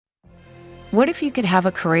What if you could have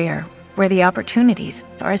a career where the opportunities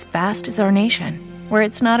are as vast as our nation, where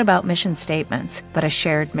it's not about mission statements, but a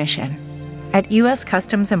shared mission? At U.S.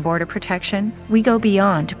 Customs and Border Protection, we go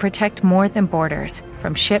beyond to protect more than borders.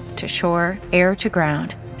 From ship to shore, air to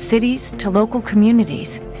ground, cities to local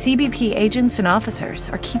communities, CBP agents and officers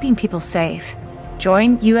are keeping people safe.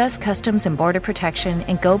 Join U.S. Customs and Border Protection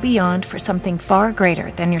and go beyond for something far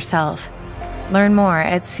greater than yourself. Learn more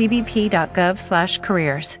at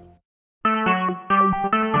cbp.gov/careers.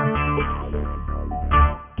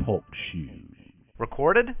 Talk shoes.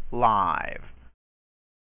 Recorded live.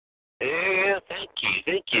 Yeah, thank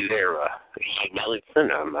you there,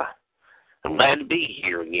 Ellison. I'm glad to be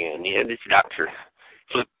here again. Yeah, this is Dr.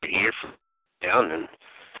 Flipshire here from down, and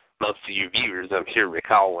most of your viewers, I'm sure,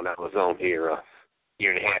 recall when I was on here a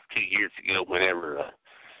year and a half, 2 years ago, whenever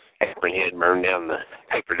Akron had burned down the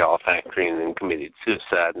paper doll factory and then committed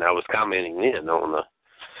suicide, and I was commenting then on the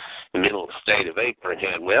mental state of Akron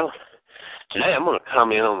Head. Well, today I'm going to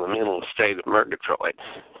comment on the mental state of Murgatroyd.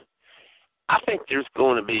 I think there's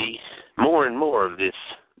going to be more and more of this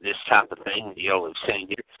type of thing that y'all have seen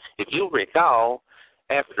here. If you'll recall,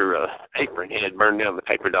 after Akron had burned down the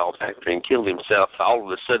paper doll factory and killed himself, all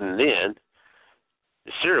of a sudden then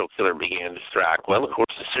the serial killer began to strike. Well, of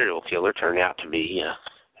course, the serial killer turned out to be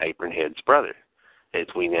Akron Head's brother, as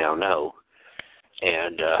we now know,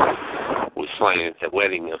 and was slain at the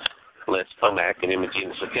wedding of Les Pomack and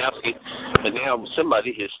Imogen Sikowski, but now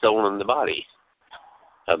somebody has stolen the body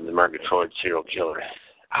of the Murgatroyd serial killer.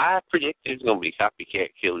 I predict there's going to be copycat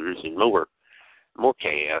killers and more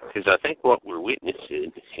chaos, because I think what we're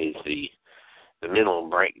witnessing is the mental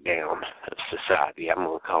breakdown of society. I'm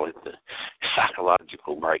going to call it the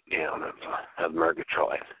psychological breakdown of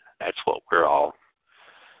Murgatroyd. That's what we're all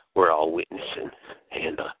witnessing,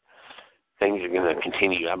 and things are going to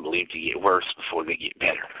continue, I believe, to get worse before they get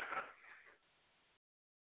better.